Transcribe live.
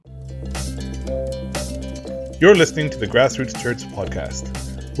You're listening to the Grassroots Church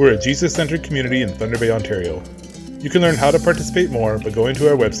podcast. We're a Jesus-centered community in Thunder Bay, Ontario. You can learn how to participate more by going to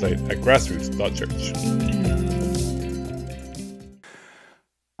our website at grassroots.church.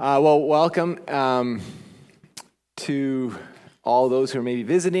 Welcome to all those who are maybe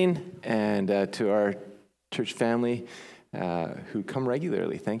visiting and to our church family who come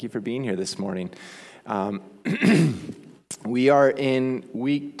regularly. Thank you for being here this morning. We are in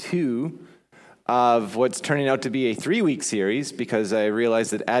week 2 of what's turning out to be a 3-week series because I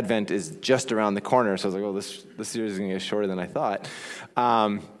realized that Advent is just around the corner. So I was like, oh, this series is going to get shorter than I thought.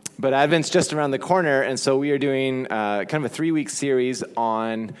 But Advent's just around the corner, and so we are doing kind of a 3-week series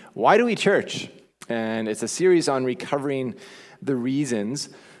on why do we church? And it's a series on recovering the reasons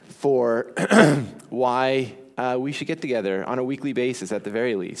for why we should get together on a weekly basis at the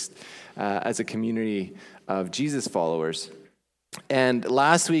very least as a community of Jesus followers. And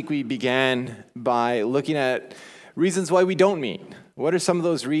last week we began by looking at reasons why we don't meet. What are some of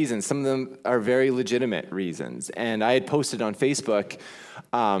those reasons? Some of them are very legitimate reasons. And I had posted on Facebook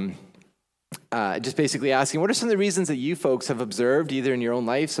just basically asking, what are some of the reasons that you folks have observed, either in your own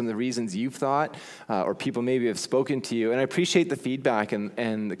life, some of the reasons you've thought, or people maybe have spoken to you? And I appreciate the feedback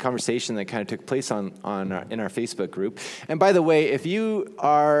and the conversation that kind of took place in our Facebook group. And by the way, if you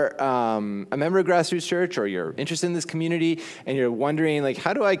are a member of Grassroots Church or you're interested in this community and you're wondering, like,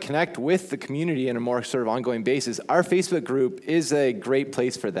 how do I connect with the community on a more sort of ongoing basis, our Facebook group is a great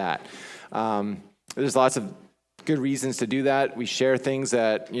place for that. There's lots of good reasons to do that. We share things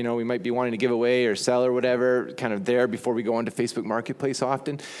that, we might be wanting to give away or sell or whatever, kind of there before we go onto Facebook Marketplace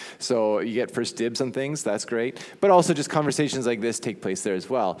often. So you get first dibs on things. That's great. But also just conversations like this take place there as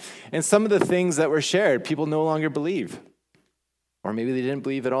well. And some of the things that were shared, people no longer believe. Or maybe they didn't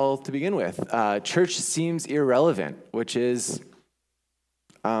believe at all to begin with. Church seems irrelevant, which is,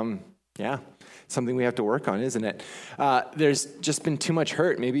 something we have to work on, isn't it? There's just been too much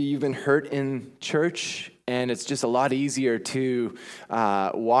hurt. Maybe you've been hurt in church, and it's just a lot easier to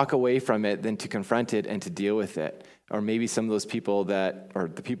walk away from it than to confront it and to deal with it. Or maybe some of those people or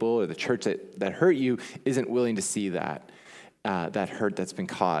the church that hurt you isn't willing to see that hurt that's been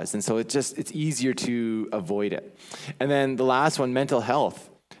caused. And so it's easier to avoid it. And then the last one, mental health.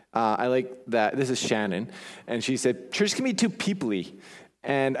 I like that. This is Shannon. And she said, church can be too people-y.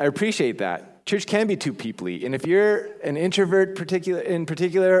 And I appreciate that. Church can be too people-y. And if you're an introvert in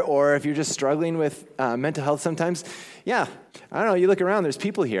particular, or if you're just struggling with mental health sometimes, I don't know, you look around, there's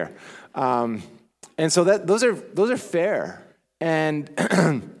people here. And so those are fair. And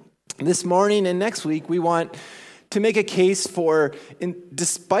this morning and next week, we want to make a case for,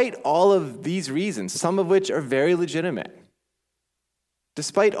 despite all of these reasons, some of which are very legitimate,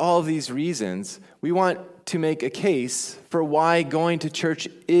 despite all of these reasons, we want to make a case for why going to church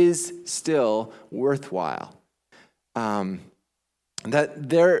is still worthwhile. That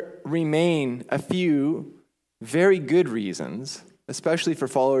there remain a few very good reasons, especially for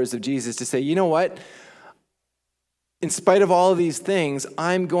followers of Jesus, to say, you know what? In spite of all of these things,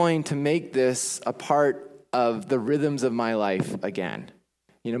 I'm going to make this a part of the rhythms of my life again.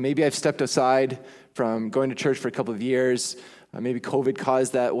 Maybe I've stepped aside from going to church for a couple of years. Maybe COVID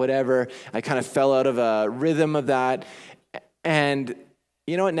caused that, whatever. I kind of fell out of a rhythm of that. And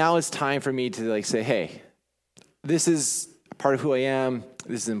you know what? Now it's time for me to say, hey, this is a part of who I am.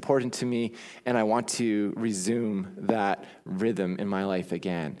 This is important to me. And I want to resume that rhythm in my life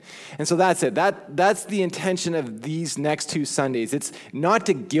again. And so that's it. That's the intention of these next 2 Sundays. It's not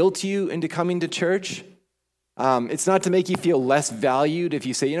to guilt you into coming to church. It's not to make you feel less valued if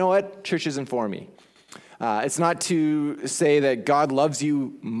you say, you know what? Church isn't for me. It's not to say that God loves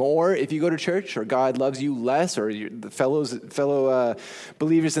you more if you go to church, or God loves you less, or the fellow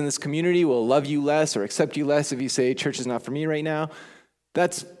believers in this community will love you less or accept you less if you say church is not for me right now.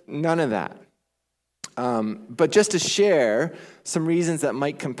 That's none of that. But just to share some reasons that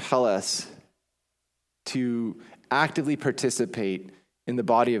might compel us to actively participate in the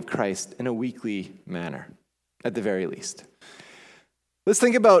body of Christ in a weekly manner, at the very least. Let's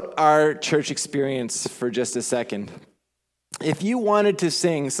think about our church experience for just a second. If you wanted to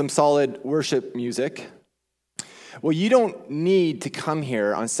sing some solid worship music, well, you don't need to come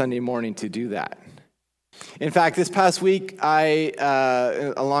here on Sunday morning to do that. In fact, this past week, I,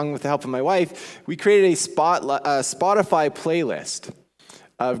 along with the help of my wife, we created a Spotify playlist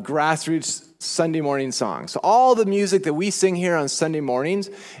of Grassroots Sunday morning songs. So all the music that we sing here on Sunday mornings,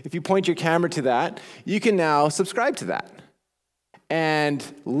 if you point your camera to that, you can now subscribe to that and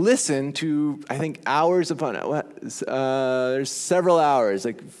listen to, I think, hours upon, there's several hours,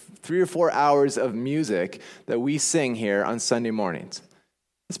 like 3 or 4 hours of music that we sing here on Sunday mornings.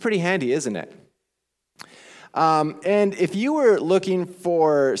 It's pretty handy, isn't it? And if you were looking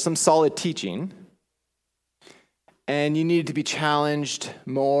for some solid teaching, and you needed to be challenged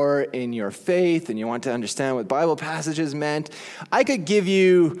more in your faith, and you want to understand what Bible passages meant, I could give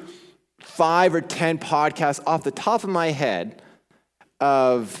you 5 or 10 podcasts off the top of my head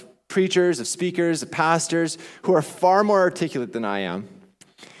of preachers, of speakers, of pastors who are far more articulate than I am,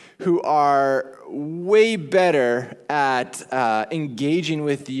 who are way better at engaging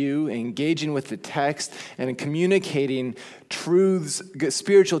with you, engaging with the text, and communicating truths,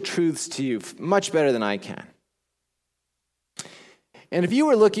 spiritual truths to you, much better than I can. And if you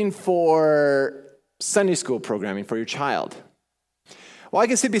were looking for Sunday school programming for your child, well, I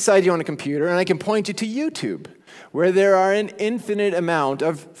can sit beside you on a computer and I can point you to YouTube, where there are an infinite amount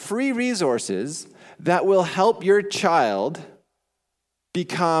of free resources that will help your child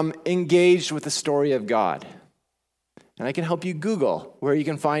become engaged with the story of God. And I can help you Google where you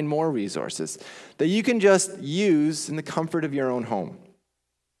can find more resources that you can just use in the comfort of your own home.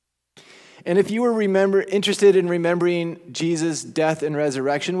 And if you were interested in remembering Jesus' death and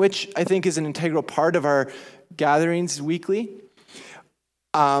resurrection, which I think is an integral part of our gatherings weekly,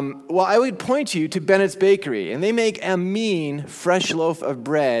 well, I would point you to Bennett's Bakery, and they make a mean fresh loaf of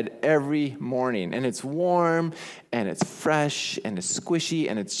bread every morning, and it's warm, and it's fresh, and it's squishy,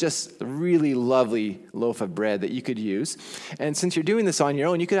 and it's just a really lovely loaf of bread that you could use. And since you're doing this on your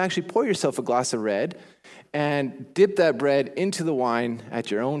own, you could actually pour yourself a glass of red and dip that bread into the wine at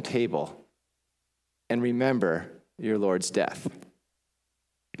your own table and remember your Lord's death.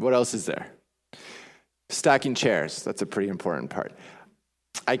 What else is there? Stacking chairs. That's a pretty important part.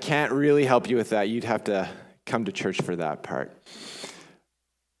 I can't really help you with that. You'd have to come to church for that part.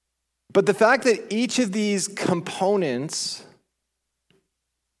 But the fact that each of these components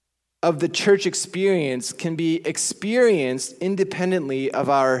of the church experience can be experienced independently of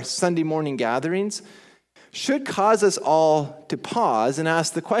our Sunday morning gatherings should cause us all to pause and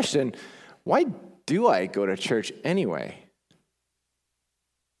ask the question, why do I go to church anyway?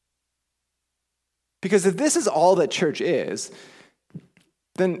 Because if this is all that church is,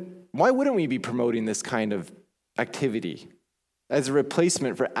 then why wouldn't we be promoting this kind of activity as a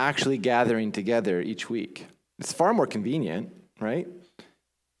replacement for actually gathering together each week? It's far more convenient, right?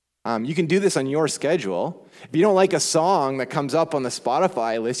 You can do this on your schedule. If you don't like a song that comes up on the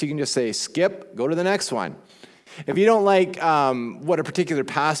Spotify list, you can just say, skip, go to the next one. If you don't like what a particular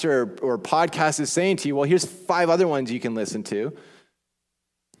pastor or podcast is saying to you, well, here's 5 other ones you can listen to.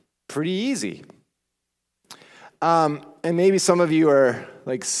 Pretty easy. And maybe some of you are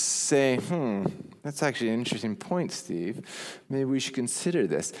like saying, that's actually an interesting point, Steve. Maybe we should consider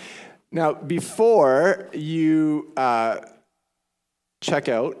this. Now, before you check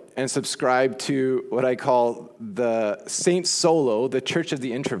out and subscribe to what I call the Saint Solo, the Church of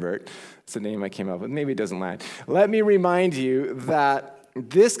the Introvert, that's the name I came up with. Maybe it doesn't land. Let me remind you that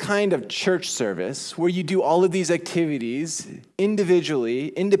this kind of church service, where you do all of these activities individually,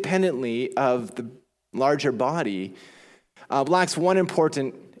 independently of the larger body, lacks one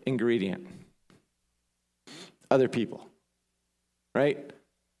important ingredient. Other people. Right?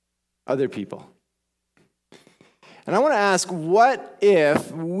 Other people. And I want to ask, what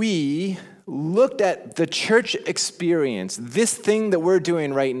if we looked at the church experience, this thing that we're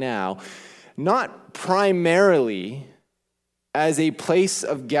doing right now, not primarily as a place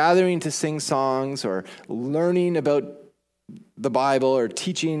of gathering to sing songs or learning about the Bible or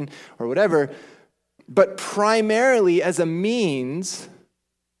teaching or whatever, but primarily as a means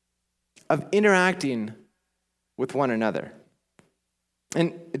of interacting with one another.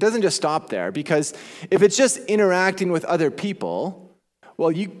 And it doesn't just stop there, because if it's just interacting with other people,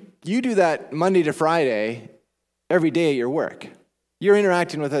 well, you do that Monday to Friday every day at your work. You're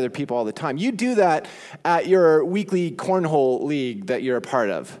interacting with other people all the time. You do that at your weekly cornhole league that you're a part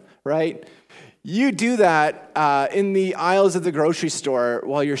of, right? You do that in the aisles of the grocery store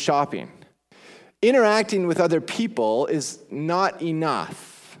while you're shopping. Interacting with other people is not enough.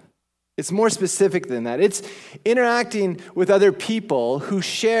 It's more specific than that. It's interacting with other people who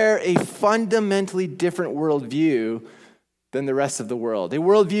share a fundamentally different worldview than the rest of the world. A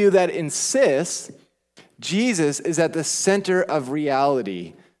worldview that insists Jesus is at the center of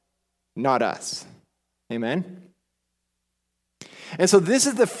reality, not us. Amen? And so this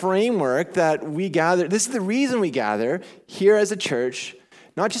is the framework that we gather. This is the reason we gather here as a church,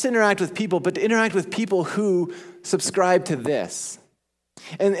 not just to interact with people, but to interact with people who subscribe to this.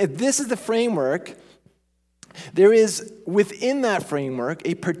 And if this is the framework, there is within that framework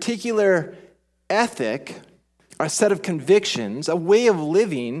a particular ethic, a set of convictions, a way of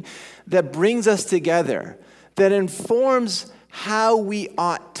living that brings us together, that informs how we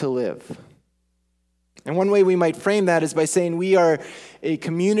ought to live. And one way we might frame that is by saying we are a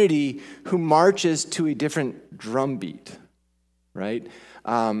community who marches to a different drum beat, right?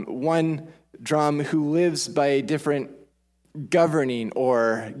 One drum who lives by a different governing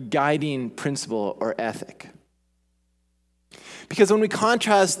or guiding principle or ethic. Because when we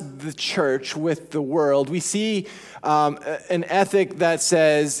contrast the church with the world, we see an ethic that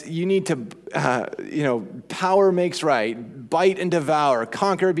says you need to, power makes right, bite and devour,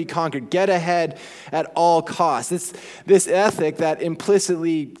 conquer, be conquered, get ahead at all costs. This ethic that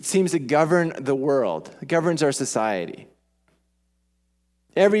implicitly seems to govern the world, governs our society.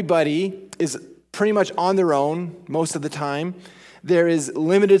 Everybody is pretty much on their own most of the time. There is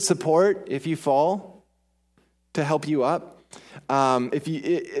limited support if you fall to help you up.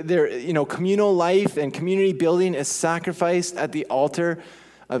 Communal life and community building is sacrificed at the altar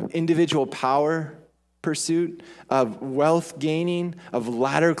of individual power pursuit, of wealth gaining, of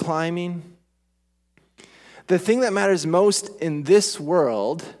ladder climbing. The thing that matters most in this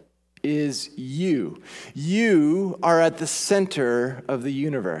world is you. You are at the center of the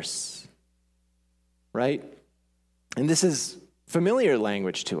universe, right? And this is familiar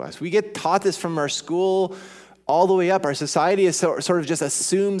language to us. We get taught this from our school all the way up. Our society is sort of just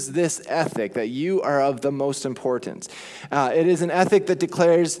assumes this ethic that you are of the most importance. It is an ethic that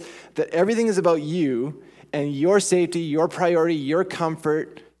declares that everything is about you and your safety, your priority, your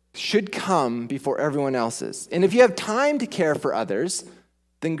comfort should come before everyone else's. And if you have time to care for others,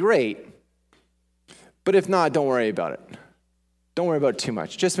 then great. But if not, don't worry about it. Don't worry about it too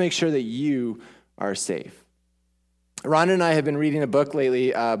much. Just make sure that you are safe. Ron and I have been reading a book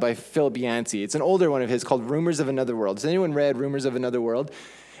lately by Philip Yancey. It's an older one of his called Rumors of Another World. Has anyone read Rumors of Another World?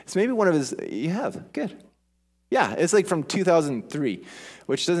 It's maybe one of his, you have, good. Yeah, it's like from 2003,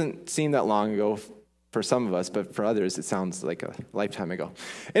 which doesn't seem that long ago for some of us, but for others it sounds like a lifetime ago.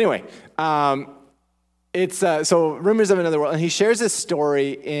 Anyway, it's so Rumors of Another World, and he shares this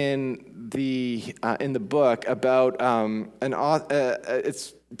story in the book about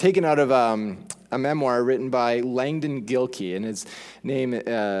it's taken out of a memoir written by Langdon Gilkey, and his name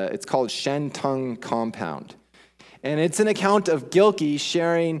it's called Shantung Compound, and it's an account of Gilkey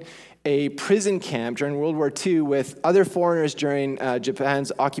sharing a prison camp during World War II with other foreigners during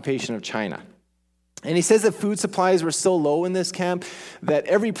Japan's occupation of China. And he says that food supplies were so low in this camp that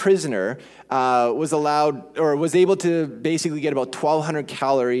every prisoner was allowed or was able to basically get about 1,200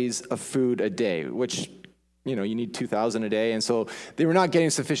 calories of food a day, which, you need 2,000 a day. And so they were not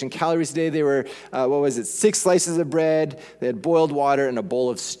getting sufficient calories a day. They were, 6 slices of bread, they had boiled water, and a bowl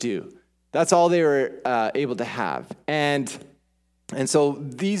of stew. That's all they were able to have. And so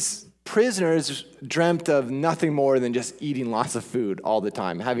these prisoners dreamt of nothing more than just eating lots of food all the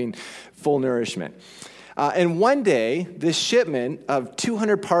time, having full nourishment. And one day, this shipment of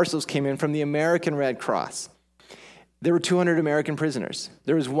 200 parcels came in from the American Red Cross. There were 200 American prisoners.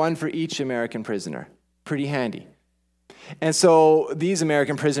 There was one for each American prisoner. Pretty handy. And so these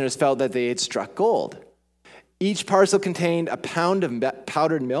American prisoners felt that they had struck gold. Each parcel contained a pound of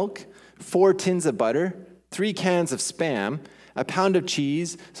powdered milk, 4 tins of butter, 3 cans of Spam, a pound of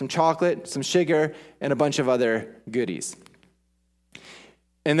cheese, some chocolate, some sugar, and a bunch of other goodies.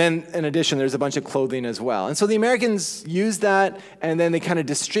 And then, in addition, there's a bunch of clothing as well. And so the Americans used that, and then they kind of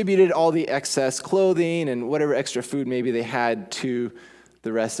distributed all the excess clothing and whatever extra food maybe they had to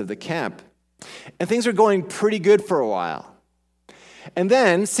the rest of the camp. And things were going pretty good for a while. And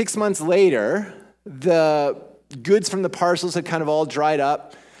then, 6 months later, the goods from the parcels had kind of all dried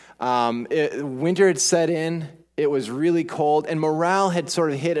up. Winter had set in. It was really cold, and morale had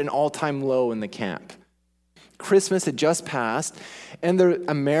sort of hit an all-time low in the camp. Christmas had just passed, and the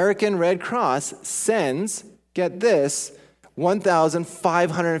American Red Cross sends, get this,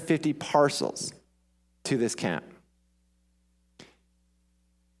 1,550 parcels to this camp.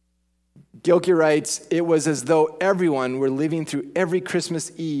 Gilkey writes, it was as though everyone were living through every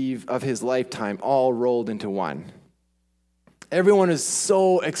Christmas Eve of his lifetime, all rolled into one. Everyone is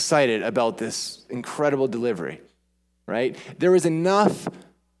so excited about this incredible delivery, right? There was enough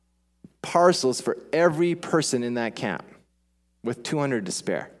parcels for every person in that camp, with 200 to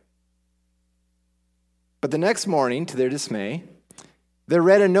spare. But the next morning, to their dismay, they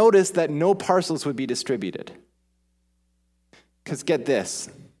read a notice that no parcels would be distributed. Because get this,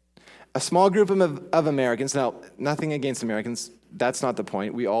 a small group of Americans, now nothing against Americans, that's not the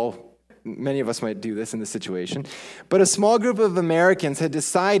point, many of us might do this in this situation. But a small group of Americans had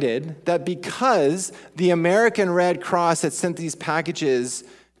decided that because the American Red Cross had sent these packages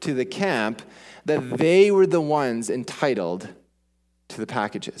to the camp, that they were the ones entitled to the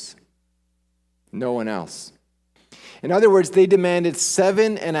packages. No one else. In other words, they demanded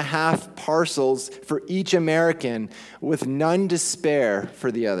 7.5 parcels for each American, with none to spare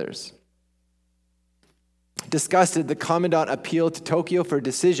for the others. Disgusted, the commandant appealed to Tokyo for a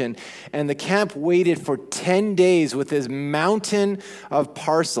decision, and the camp waited for 10 days with this mountain of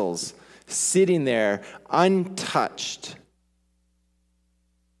parcels sitting there untouched.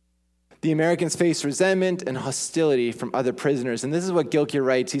 The Americans faced resentment and hostility from other prisoners. And this is what Gilkey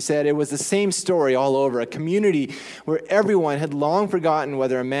writes. He said, it was the same story all over, a community where everyone had long forgotten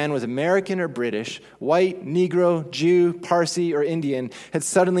whether a man was American or British, white, Negro, Jew, Parsi, or Indian, had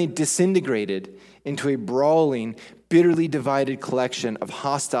suddenly disintegrated into a brawling, bitterly divided collection of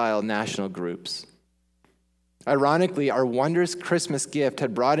hostile national groups. Ironically, our wondrous Christmas gift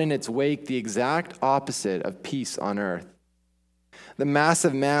had brought in its wake the exact opposite of peace on earth. The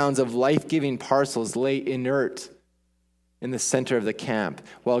massive mounds of life-giving parcels lay inert in the center of the camp,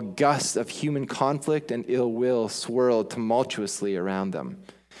 while gusts of human conflict and ill will swirled tumultuously around them.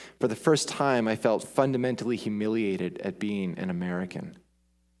 For the first time, I felt fundamentally humiliated at being an American.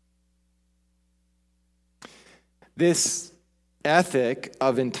 This ethic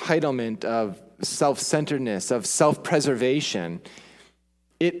of entitlement, of self-centeredness, of self-preservation,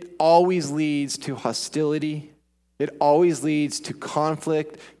 it always leads to hostility. It always leads to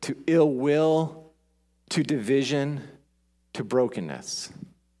conflict, to ill will, to division, to brokenness.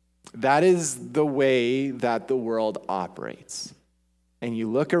 That is the way that the world operates. And you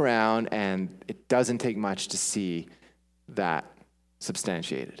look around and it doesn't take much to see that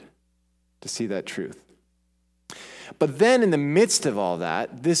substantiated, to see that truth. But then in the midst of all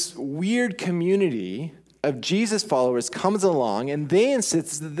that, this weird community of Jesus followers comes along, and they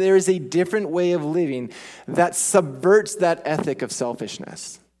insist that there is a different way of living that subverts that ethic of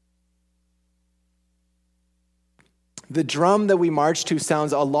selfishness. The drum that we march to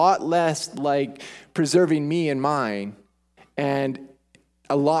sounds a lot less like preserving me and mine, and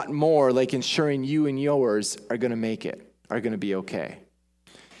a lot more like ensuring you and yours are going to make it, are going to be okay.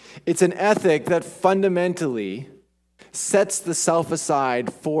 It's an ethic that fundamentally sets the self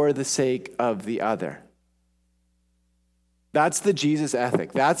aside for the sake of the other. That's the Jesus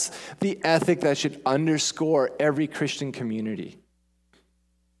ethic. That's the ethic that should underscore every Christian community.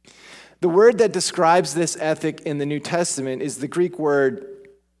 The word that describes this ethic in the New Testament is the Greek word,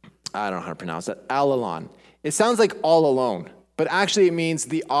 I don't know how to pronounce it, allelon. It sounds like all alone, but actually it means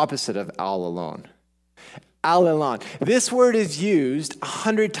the opposite of all alone. Allelon. This word is used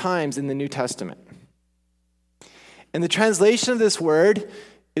 100 times in the New Testament. And the translation of this word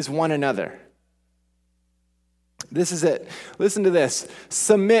is one another. This is it. Listen to this.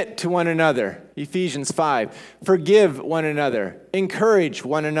 Submit to one another. Ephesians 5. Forgive one another. Encourage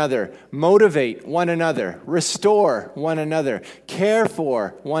one another. Motivate one another. Restore one another. Care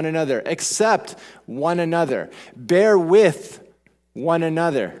for one another. Accept one another. Bear with one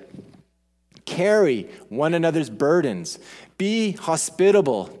another. Carry one another's burdens. Be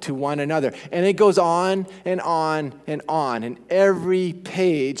hospitable to one another. And it goes on and on and on. In every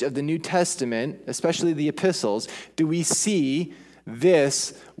page of the New Testament, especially the epistles, do we see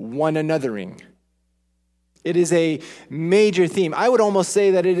this one anothering. It is a major theme. I would almost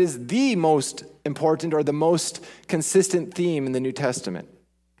say that it is the most important or the most consistent theme in the New Testament.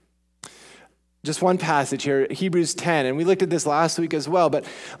 Just one passage here, Hebrews 10, and we looked at this last week as well, but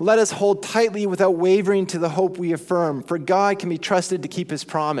let us hold tightly without wavering to the hope we affirm, for God can be trusted to keep his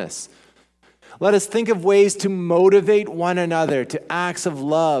promise. Let us think of ways to motivate one another to acts of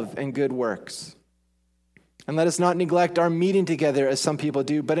love and good works. And let us not neglect our meeting together as some people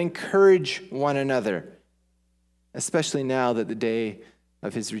do, but encourage one another, especially now that the day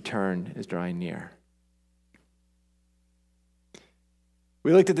of his return is drawing near.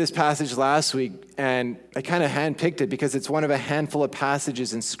 We looked at this passage last week, and I kind of handpicked it because it's one of a handful of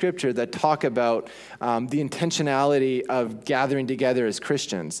passages in Scripture that talk about the intentionality of gathering together as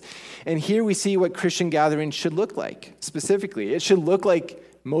Christians. And here we see what Christian gathering should look like, specifically. It should look like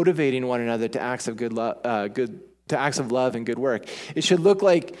motivating one another to acts of acts of love and good work. It should look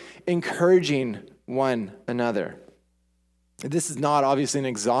like encouraging one another. This is not obviously an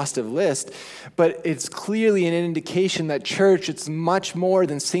exhaustive list, but it's clearly an indication that church, it's much more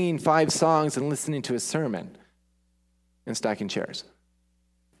than singing 5 songs and listening to a sermon and stacking chairs.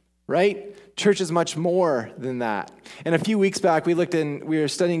 Right? Church is much more than that. And a few weeks back, we were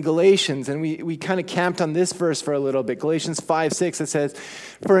studying Galatians, and we kind of camped on this verse for a little bit. Galatians 5:6, it says,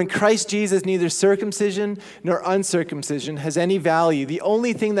 "For in Christ Jesus, neither circumcision nor uncircumcision has any value. The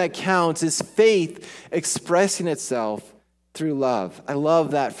only thing that counts is faith expressing itself through love." I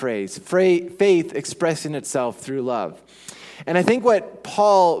love that phrase. Faith expressing itself through love. And I think what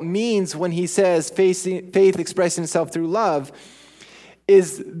Paul means when he says faith expressing itself through love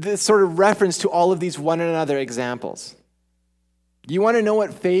is this sort of reference to all of these one another examples. You want to know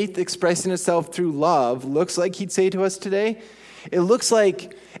what faith expressing itself through love looks like, he'd say to us today? It looks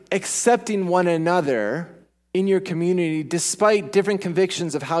like accepting one another in your community despite different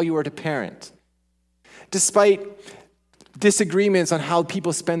convictions of how you are to parent, despite disagreements on how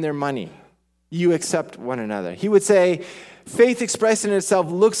people spend their money. You accept one another. He would say, faith expressing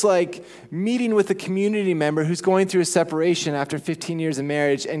itself looks like meeting with a community member who's going through a separation after 15 years of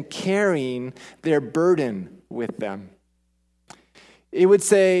marriage and carrying their burden with them. It would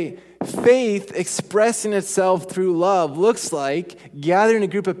say, faith expressing itself through love looks like gathering a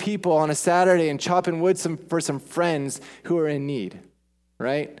group of people on a Saturday and chopping wood for some friends who are in need,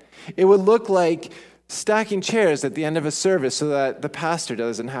 right? It would look like stacking chairs at the end of a service so that the pastor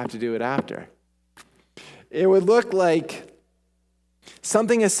doesn't have to do it after. It would look like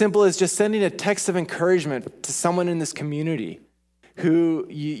something as simple as just sending a text of encouragement to someone in this community who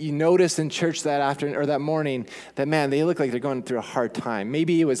you notice in church that afternoon or that morning that, man, they look like they're going through a hard time.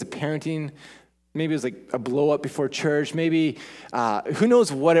 Maybe it was a parenting, maybe it was like a blow up before church, maybe who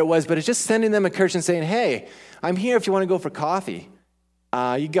knows what it was, but it's just sending them encouragement saying, hey, I'm here if you want to go for coffee.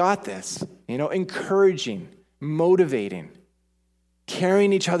 You got this. Encouraging, motivating,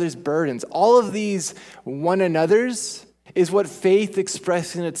 carrying each other's burdens. All of these one another's is what faith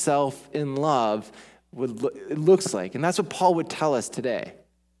expressing itself in love it looks like. And that's what Paul would tell us today.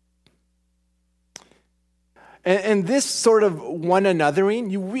 And this sort of one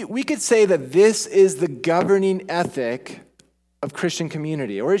anothering, we could say that this is the governing ethic of Christian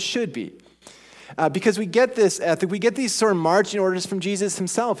community, or it should be. Because we get this ethic, we get these sort of marching orders from Jesus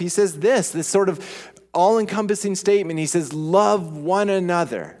himself. He says this sort of all-encompassing statement. He says, love one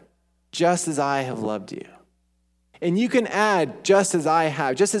another just as I have loved you. And you can add just as I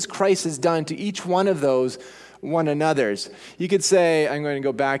have, just as Christ has done to each one of those one another's. You could say, I'm going to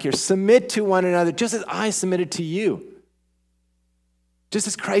go back here, submit to one another just as I submitted to you. Just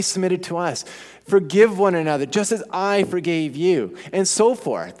as Christ submitted to us. Forgive one another just as I forgave you. And so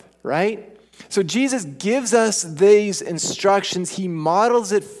forth, right? So Jesus gives us these instructions. He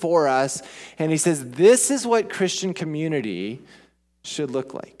models it for us. And he says, this is what Christian community should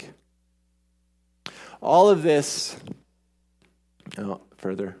look like. All of this,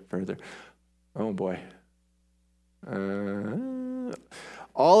 further. Oh boy.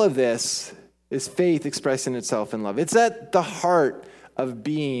 All of this is faith expressing itself in love. It's at the heart of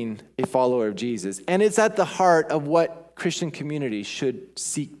being a follower of Jesus. And it's at the heart of what Christian community should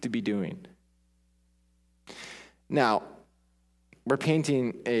seek to be doing. Now, we're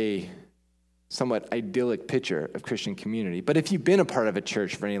painting a somewhat idyllic picture of Christian community. But if you've been a part of a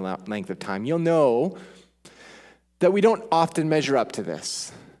church for any length of time, you'll know that we don't often measure up to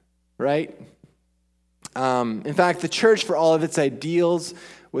this, right? In fact, the church, for all of its ideals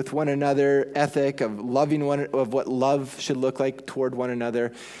with one another, ethic of loving of what love should look like toward one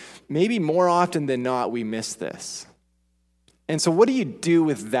another, maybe more often than not, we miss this. And so what do you do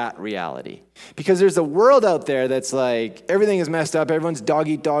with that reality? Because there's a world out there that's like, everything is messed up, everyone's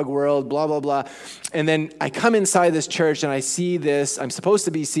dog-eat-dog world, blah, blah, blah. And then I come inside this church and I see this, I'm supposed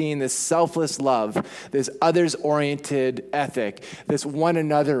to be seeing this selfless love, this others-oriented ethic, this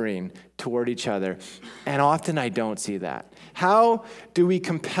one-anothering toward each other. And often I don't see that. How do we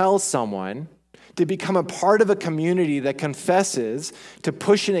compel someone to become a part of a community that confesses to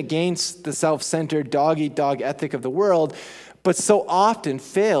pushing against the self-centered dog-eat-dog ethic of the world, but so often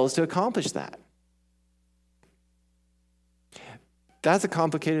fails to accomplish that? That's a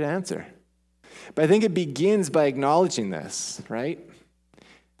complicated answer. But I think it begins by acknowledging this, right?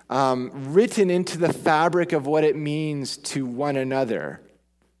 Written into the fabric of what it means to one another,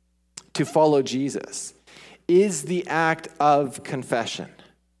 to follow Jesus, is the act of confession,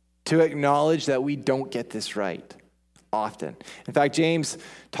 to acknowledge that we don't get this right often. In fact, James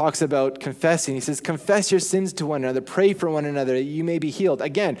talks about confessing. He says, confess your sins to one another, pray for one another that you may be healed.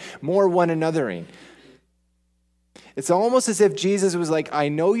 Again, more one anothering. It's almost as if Jesus was like, I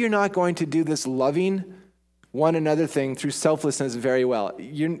know you're not going to do this loving one another thing through selflessness very well.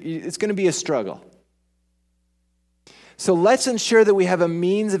 It's going to be a struggle. So let's ensure that we have a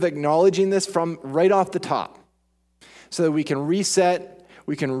means of acknowledging this from right off the top so that we can reset,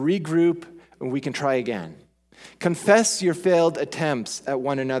 we can regroup, and we can try again. Confess your failed attempts at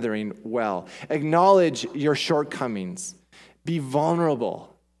one anothering well. Acknowledge your shortcomings. Be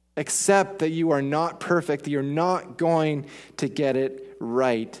vulnerable. Accept that you are not perfect, that you're not going to get it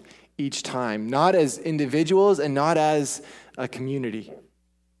right each time, not as individuals and not as a community.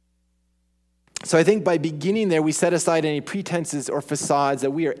 So I think by beginning there, we set aside any pretenses or facades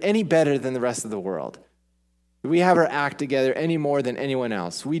that we are any better than the rest of the world. We have our act together any more than anyone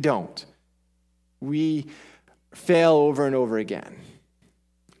else. We don't. We fail over and over again.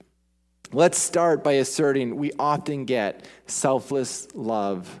 Let's start by asserting we often get selfless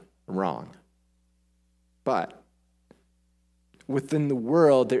love wrong. But within the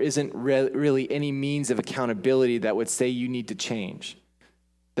world, there isn't really any means of accountability that would say you need to change,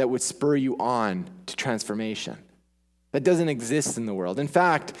 that would spur you on to transformation. That doesn't exist in the world. In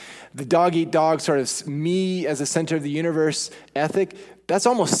fact, the dog-eat-dog sort of me as a center of the universe ethic, that's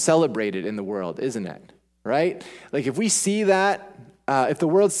almost celebrated in the world, isn't it? Right? Like if we see that, if the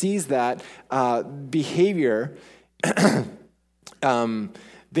world sees that behavior,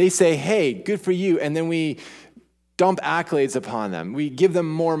 they say, hey, good for you, and then we dump accolades upon them. We give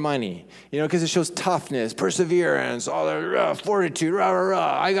them more money, because it shows toughness, perseverance, all the fortitude,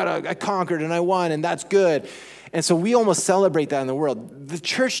 I conquered and I won, and that's good. And so we almost celebrate that in the world. The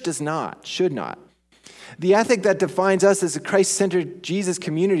church does not, should not. The ethic that defines us as a Christ-centered Jesus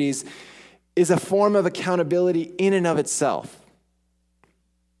communities is a form of accountability in and of itself.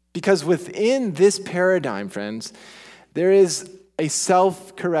 Because within this paradigm, friends, there is a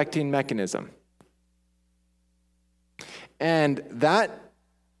self-correcting mechanism. And that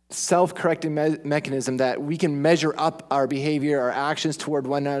self-correcting mechanism that we can measure up our behavior, our actions toward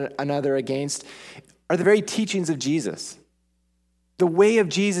one another against, are the very teachings of Jesus. The way of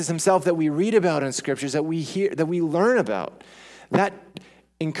Jesus himself that we read about in scriptures, that we hear, that we learn about, that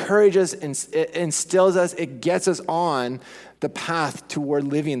encourages us, instills us, it gets us on the path toward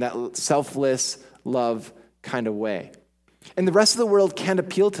living that selfless love kind of way. And the rest of the world can't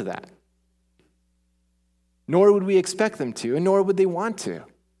appeal to that. Nor would we expect them to, and nor would they want to.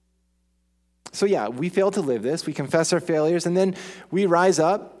 So yeah, we fail to live this, we confess our failures, and then we rise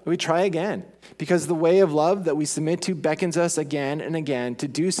up, we try again. Because the way of love that we submit to beckons us again and again to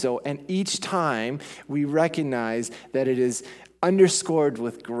do so, and each time we recognize that it is underscored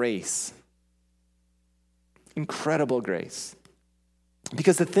with grace. Incredible grace.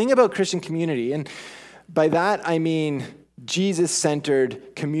 Because the thing about Christian community, and by that I mean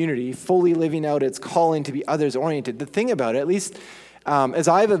Jesus-centered community, fully living out its calling to be others-oriented. The thing about it, at least as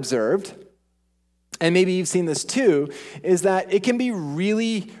I've observed, and maybe you've seen this too, is that it can be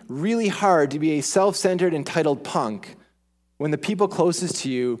really, really hard to be a self-centered, entitled punk when the people closest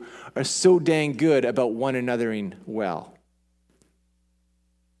to you are so dang good about one anothering well.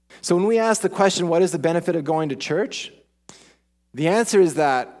 So when we ask the question, what is the benefit of going to church? The answer is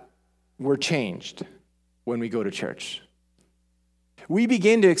that we're changed when we go to church. We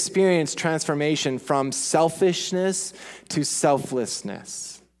begin to experience transformation from selfishness to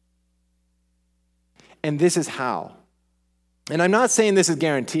selflessness. And this is how. And I'm not saying this is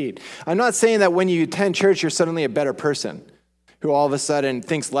guaranteed. I'm not saying that when you attend church, you're suddenly a better person who all of a sudden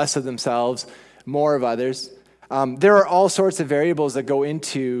thinks less of themselves, more of others. There are all sorts of variables that go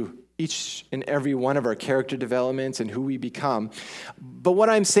into each and every one of our character developments and who we become. But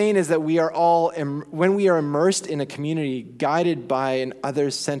what I'm saying is that we are all, when we are immersed in a community guided by an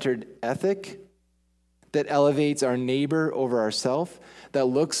others-centered ethic that elevates our neighbor over ourselves, that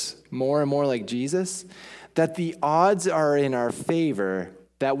looks more and more like Jesus, that the odds are in our favor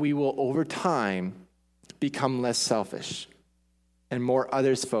that we will, over time, become less selfish and more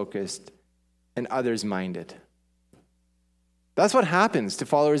others-focused and others-minded. That's what happens to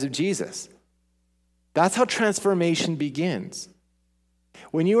followers of Jesus. That's how transformation begins.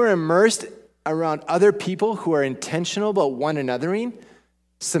 When you are immersed around other people who are intentional about one anothering,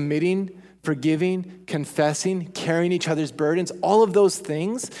 submitting, forgiving, confessing, carrying each other's burdens, all of those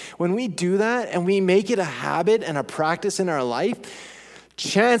things, when we do that and we make it a habit and a practice in our life,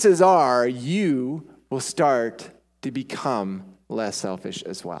 chances are you will start to become less selfish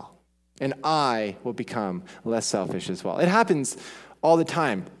as well. And I will become less selfish as well. It happens all the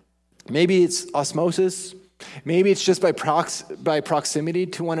time. Maybe it's osmosis. Maybe it's just by proximity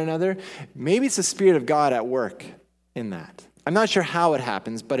to one another. Maybe it's the Spirit of God at work in that. I'm not sure how it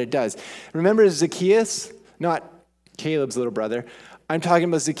happens, but it does. Remember Zacchaeus? Not Caleb's little brother. I'm talking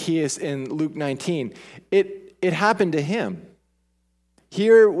about Zacchaeus in Luke 19. It happened to him.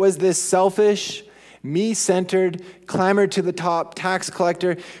 Here was this selfish, me-centered, clambered to the top tax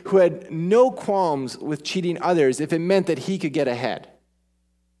collector who had no qualms with cheating others if it meant that he could get ahead.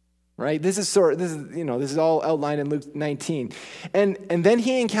 Right? This is all outlined in Luke 19. And then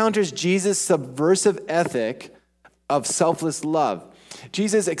he encounters Jesus' subversive ethic of selfless love.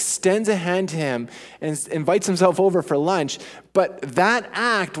 Jesus extends a hand to him and invites himself over for lunch. But that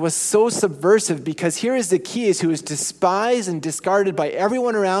act was so subversive because here is Zacchaeus who is despised and discarded by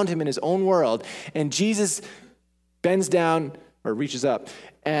everyone around him in his own world. And Jesus bends down or reaches up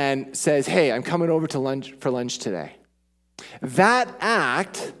and says, hey, I'm coming over for lunch today. That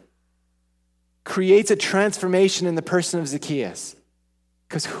act creates a transformation in the person of Zacchaeus.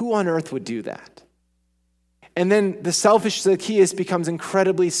 Because who on earth would do that? And then the selfish Zacchaeus becomes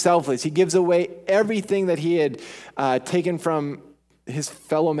incredibly selfless. He gives away everything that he had taken from his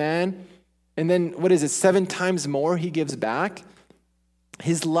fellow man. And then, 7 times more he gives back?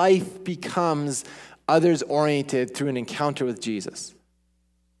 His life becomes others-oriented through an encounter with Jesus.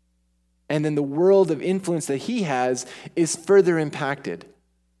 And then the world of influence that he has is further impacted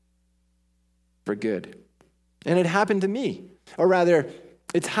for good. And it happened to me. Or rather,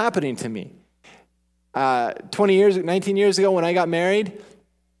 it's happening to me. 19 years ago when I got married,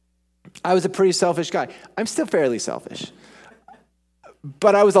 I was a pretty selfish guy. I'm still fairly selfish.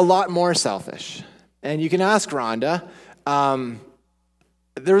 But I was a lot more selfish. And you can ask Rhonda.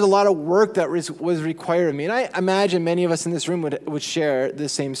 There was a lot of work that was required of me. And I imagine many of us in this room would share the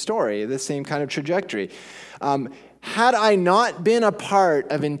same story, the same kind of trajectory. Had I not been a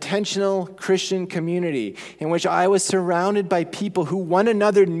part of intentional Christian community in which I was surrounded by people who one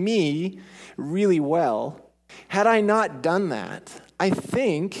anothered me really well, had I not done that, I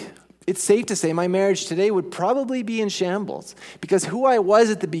think it's safe to say my marriage today would probably be in shambles because who I was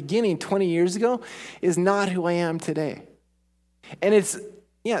at the beginning 20 years ago is not who I am today. And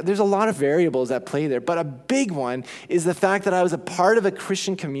there's a lot of variables at play there, but a big one is the fact that I was a part of a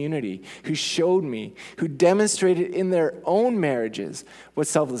Christian community who showed me, who demonstrated in their own marriages what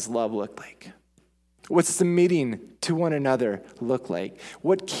selfless love looked like, what submitting to one another looked like,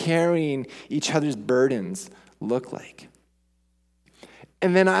 what carrying each other's burdens looked like.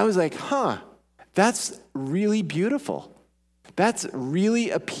 And then I was like, that's really beautiful. That's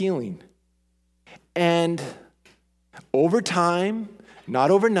really appealing. And over time, not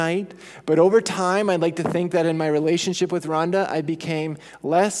overnight, but over time, I'd like to think that in my relationship with Rhonda, I became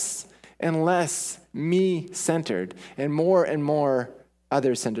less and less me-centered and more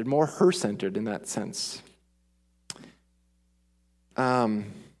other-centered, more her-centered in that sense.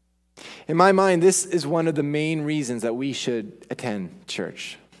 In my mind, this is one of the main reasons that we should attend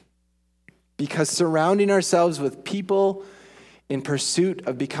church. Because surrounding ourselves with people in pursuit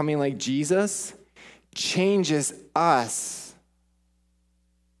of becoming like Jesus changes us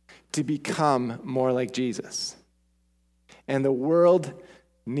to become more like Jesus. And the world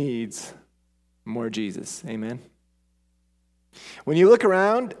needs more Jesus. Amen? When you look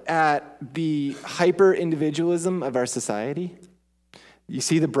around at the hyper-individualism of our society, you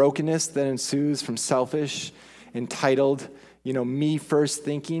see the brokenness that ensues from selfish, entitled, me-first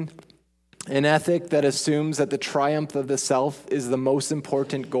thinking, an ethic that assumes that the triumph of the self is the most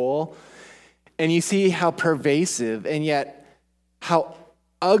important goal. And you see how pervasive and yet how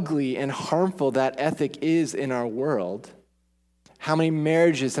ugly and harmful that ethic is in our world. How many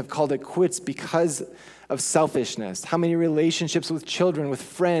marriages have called it quits because of selfishness? How many relationships with children, with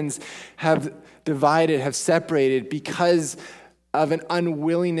friends have divided, have separated because of an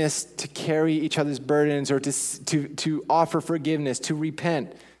unwillingness to carry each other's burdens or to offer forgiveness, to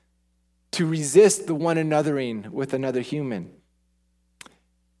repent, to resist the one anothering with another human?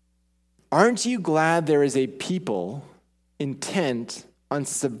 Aren't you glad there is a people intent on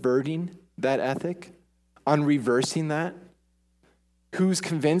subverting that ethic, on reversing that, who's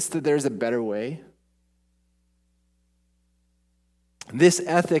convinced that there's a better way? This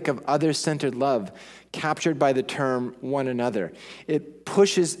ethic of other-centered love, captured by the term one another, it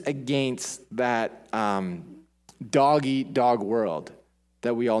pushes against that dog-eat-dog world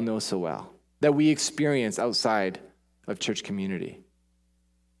that we all know so well, that we experience outside of church community.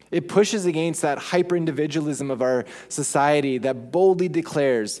 It pushes against that hyper-individualism of our society that boldly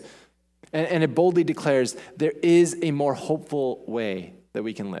declares, and it boldly declares, there is a more hopeful way that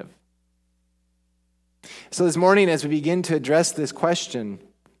we can live. So this morning, as we begin to address this question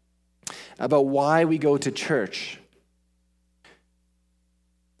about why we go to church,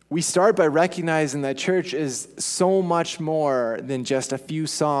 we start by recognizing that church is so much more than just a few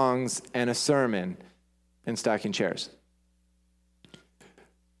songs and a sermon and stacking chairs.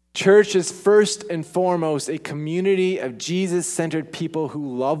 Church is first and foremost a community of Jesus-centered people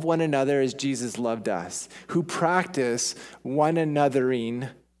who love one another as Jesus loved us, who practice one anothering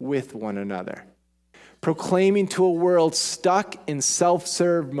with one another, proclaiming to a world stuck in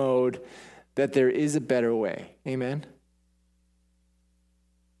self-serve mode that there is a better way. Amen?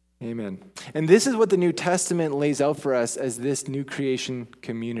 Amen. And this is what the New Testament lays out for us as this new creation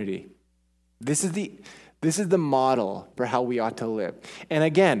community. This is the model for how we ought to live. And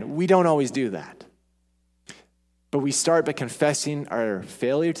again, we don't always do that. But we start by confessing our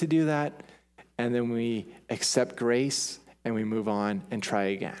failure to do that, and then we accept grace, and we move on and try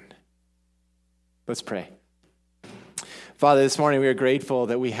again. Let's pray. Father, this morning we are grateful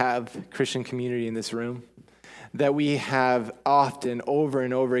that we have Christian community in this room, that we have often, over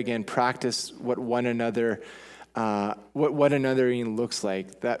and over again, practiced what one another looks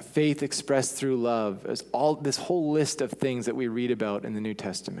like. That faith expressed through love is all this whole list of things that we read about in the New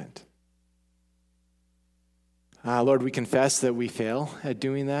Testament. Lord, we confess that we fail at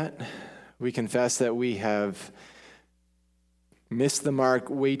doing that. We confess that we have missed the mark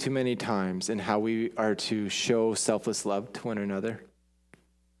way too many times in how we are to show selfless love to one another.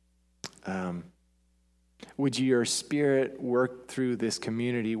 Would your Spirit work through this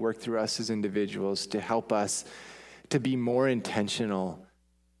community, work through us as individuals to help us to be more intentional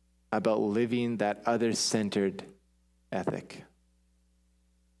about living that other-centered ethic?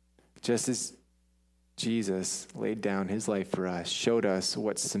 Just as Jesus laid down his life for us, showed us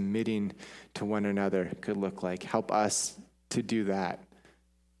what submitting to one another could look like. Help us to do that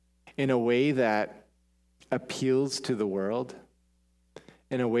in a way that appeals to the world,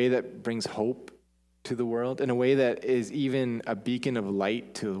 in a way that brings hope to the world, in a way that is even a beacon of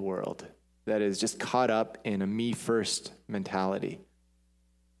light to the world, that is just caught up in a me-first mentality.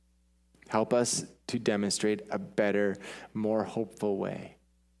 Help us to demonstrate a better, more hopeful way.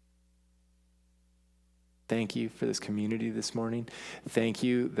 Thank you for this community this morning. Thank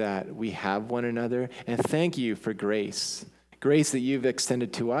you that we have one another, and thank you for grace. Grace that you've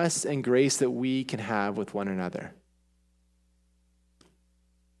extended to us, and grace that we can have with one another.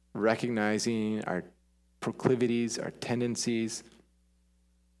 Recognizing our proclivities, our tendencies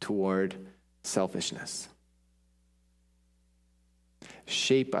toward selfishness.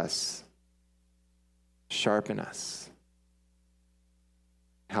 Shape us, sharpen us,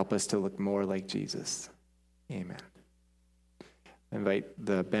 help us to look more like Jesus. Amen. I invite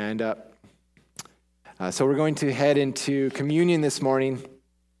the band up. So we're going to head into communion this morning.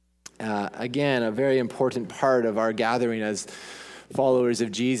 Again, a very important part of our gathering as followers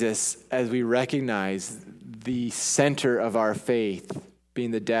of Jesus, as we recognize the center of our faith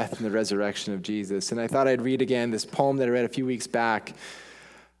being the death and the resurrection of Jesus. And I thought I'd read again this poem that I read a few weeks back.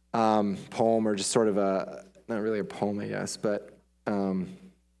 Poem, or just sort of not really a poem, I guess, but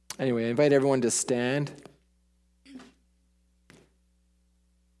anyway, I invite everyone to stand.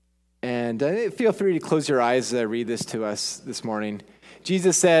 And feel free to close your eyes as I read this to us this morning.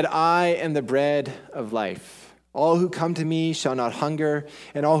 Jesus said, "I am the bread of life. All who come to me shall not hunger,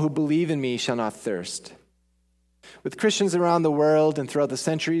 and all who believe in me shall not thirst." With Christians around the world and throughout the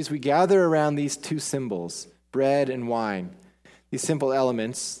centuries, we gather around these two symbols, bread and wine, these simple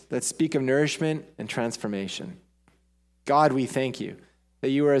elements that speak of nourishment and transformation. God, we thank you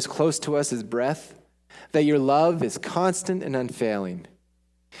that you are as close to us as breath, that your love is constant and unfailing.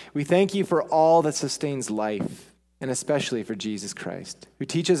 We thank you for all that sustains life, and especially for Jesus Christ, who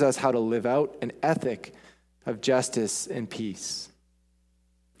teaches us how to live out an ethic of justice and peace.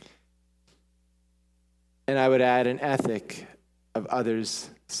 And I would add an ethic of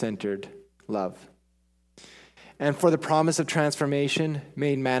others-centered love. And for the promise of transformation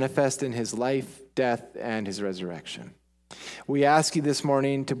made manifest in his life, death, and his resurrection. We ask you this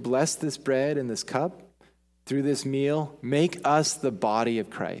morning to bless this bread and this cup. Through this meal, make us the body of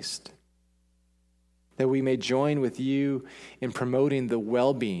Christ, that we may join with you in promoting the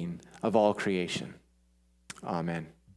well-being of all creation. Amen.